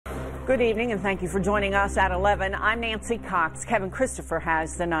Good evening, and thank you for joining us at 11. I'm Nancy Cox. Kevin Christopher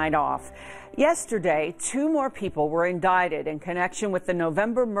has the night off. Yesterday, 2 more people were indicted in connection with the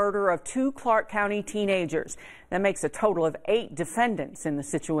November murder of 2 Clark County teenagers. That makes a total of 8 defendants in the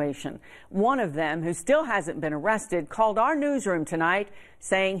situation. One of them, who still hasn't been arrested, called our newsroom tonight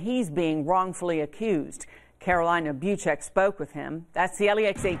saying he's being wrongfully accused. Carolina Buchek spoke with him. That's the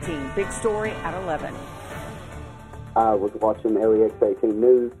LEX 18. Big story at 11. I was watching LEX 18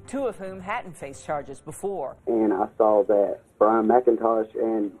 News. 2 of whom hadn't faced charges before. And I saw that Brian McIntosh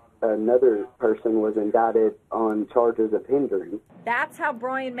and another person was indicted on charges of hindering. That's how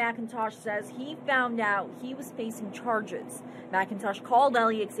Brian McIntosh says he found out he was facing charges. McIntosh called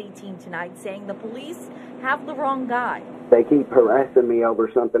LEX 18 tonight saying the police have the wrong guy. They keep harassing me over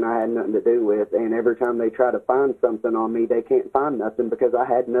something I had nothing to do with, and every time they try to find something on me, they can't find nothing because I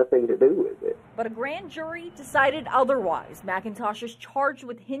had nothing to do with it. But a grand jury decided otherwise. McIntosh is charged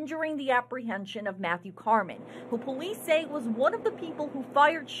with hindering the apprehension of Matthew Carman, who police say was one of the people who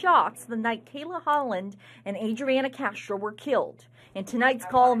fired shots the night Kayla Holland and Adriana Castro were killed. In tonight's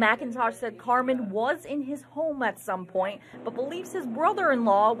call, McIntosh said Carman was in his home at some point, but believes his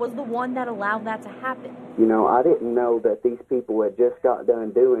brother-in-law was the one that allowed that to happen. You know, I didn't know that these people had just got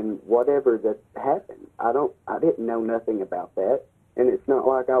done doing whatever that happened. I didn't know nothing about that. And it's not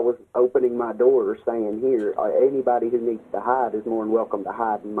like I was opening my door saying, here, anybody who needs to hide is more than welcome to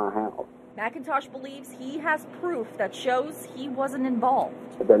hide in my house. McIntosh believes he has proof that shows he wasn't involved.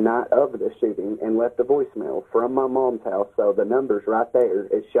 The night of the shooting, and left a voicemail from my mom's house, so the number's right there.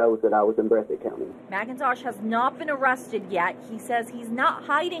 It shows that I was in Breathitt County. McIntosh has not been arrested yet. He says he's not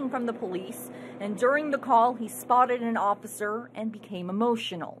hiding from the police, and during the call, he spotted an officer and became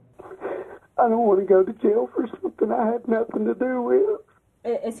emotional. I don't want to go to jail for something I had nothing to do with.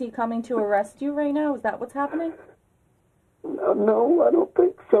 Is he coming to arrest you right now? Is that what's happening? No, I don't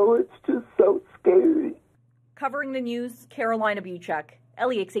think so. It's just so scary. Covering the news, Carolina Buchek,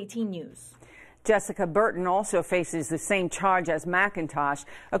 LEX 18 News. Jessica Burton also faces the same charge as McIntosh.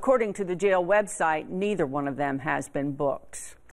 According to the jail website, neither one of them has been booked.